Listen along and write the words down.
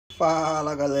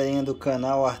Fala galerinha do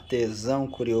canal Artesão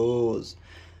Curioso.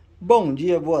 Bom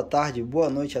dia, boa tarde, boa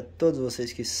noite a todos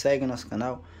vocês que seguem nosso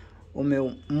canal. O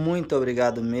meu muito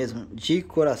obrigado mesmo, de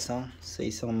coração.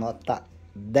 Vocês são nota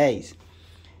 10.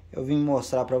 Eu vim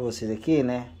mostrar pra vocês aqui,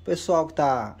 né? O pessoal que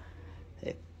tá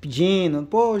pedindo,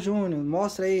 pô Júnior,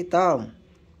 mostra aí e tal.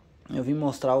 Eu vim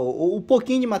mostrar o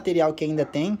pouquinho de material que ainda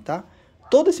tem, tá?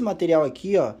 Todo esse material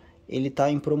aqui, ó, ele tá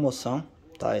em promoção,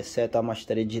 tá? Exceto a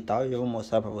marcenaria digital, eu vou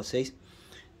mostrar pra vocês.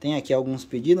 Tem aqui alguns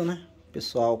pedidos, né? O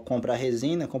pessoal compra a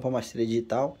resina, compra a marcenaria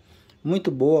digital.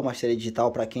 Muito boa a marcenaria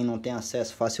digital para quem não tem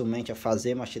acesso facilmente a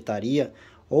fazer marcenaria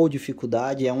ou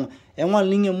dificuldade. É uma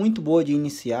linha muito boa de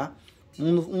iniciar.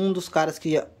 Um dos caras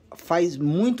que faz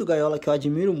muito gaiola, que eu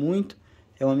admiro muito,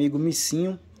 é o amigo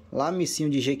Missinho, lá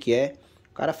Missinho de Jequié.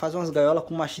 O cara faz umas gaiolas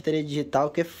com marcenaria digital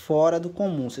que é fora do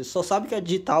comum. Você só sabe que é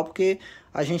digital porque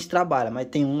a gente trabalha, mas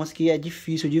tem umas que é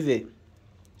difícil de ver.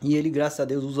 E ele, graças a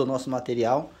Deus, usa o nosso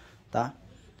material, tá?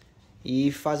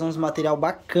 E faz uns material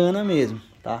bacana mesmo,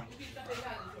 tá?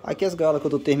 Aqui as gaiolas que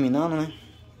eu tô terminando, né?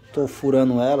 Tô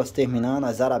furando elas, terminando,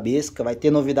 as arabescas. Vai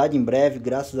ter novidade em breve,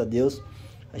 graças a Deus.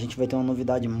 A gente vai ter uma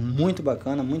novidade muito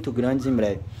bacana, muito grande em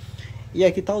breve. E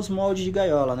aqui tá os moldes de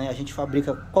gaiola, né? A gente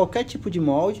fabrica qualquer tipo de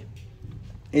molde.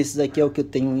 Esses aqui é o que eu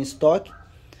tenho em estoque,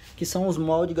 que são os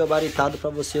moldes gabaritados para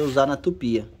você usar na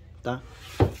tupia, tá?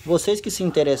 Vocês que se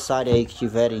interessarem aí, que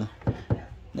tiverem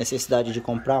necessidade de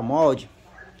comprar molde,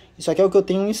 isso aqui é o que eu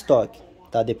tenho em estoque,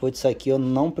 tá? Depois disso aqui eu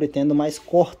não pretendo mais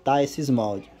cortar esses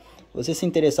moldes. Se você se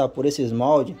interessar por esses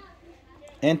moldes,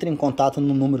 entre em contato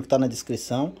no número que está na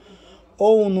descrição,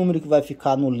 ou o número que vai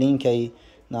ficar no link aí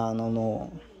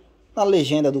na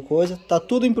legenda do coisa. Tá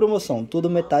tudo em promoção, tudo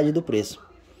metade do preço.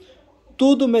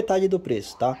 Tudo metade do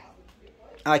preço, tá?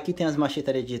 Aqui tem as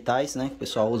machetarias digitais, né? Que o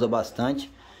pessoal usa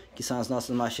bastante, que são as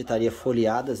nossas machetarias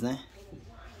folheadas, né?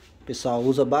 O pessoal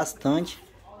usa bastante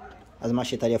as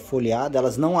machetarias folheadas.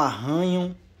 Elas não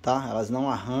arranham, tá? Elas não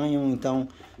arranham, então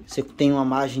você tem uma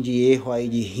margem de erro aí,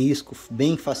 de risco,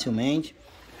 bem facilmente.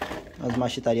 As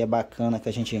machetarias bacanas que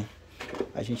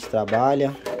a gente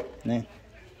trabalha, né?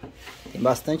 Tem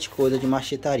bastante coisa de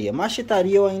machetaria.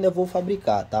 Machetaria eu ainda vou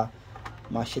fabricar, tá?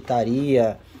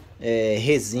 Machetaria,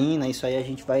 resina, isso aí a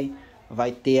gente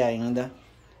vai ter ainda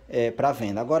para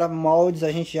venda. Agora moldes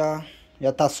a gente já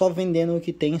tá só vendendo o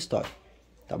que tem em estoque,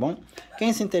 tá bom?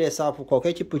 Quem se interessar por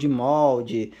qualquer tipo de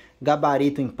molde,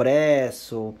 gabarito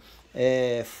impresso,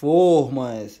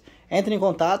 formas, entre em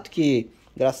contato, que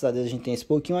graças a Deus a gente tem esse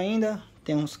pouquinho ainda.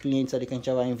 Tem uns clientes ali que a gente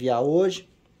já vai enviar hoje.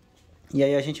 E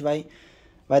aí a gente vai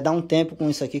dar um tempo com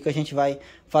isso aqui, que a gente vai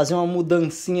fazer uma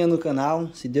mudancinha no canal.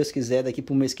 Se Deus quiser, daqui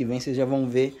pro mês que vem vocês já vão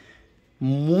ver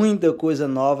muita coisa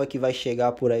nova que vai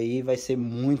chegar por aí. Vai ser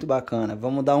muito bacana.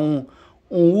 Vamos dar um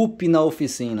up na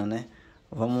oficina, né?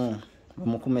 Vamos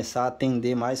começar a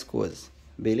atender mais coisas,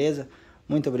 beleza?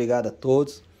 Muito obrigado a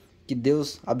todos. Que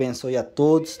Deus abençoe a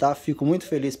todos, tá? Fico muito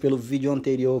feliz pelo vídeo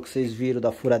anterior que vocês viram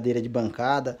da furadeira de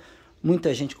bancada.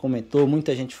 Muita gente comentou,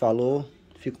 muita gente falou.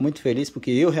 Fico muito feliz porque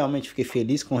eu realmente fiquei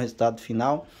feliz com o resultado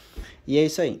final. E é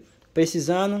isso aí.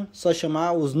 Precisando, só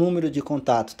chamar. Os números de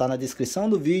contato tá na descrição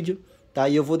do vídeo, tá?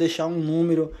 E eu vou deixar um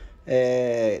número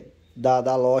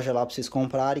da loja lá para vocês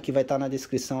comprarem, que vai estar na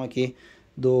descrição aqui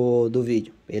do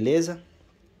vídeo, beleza?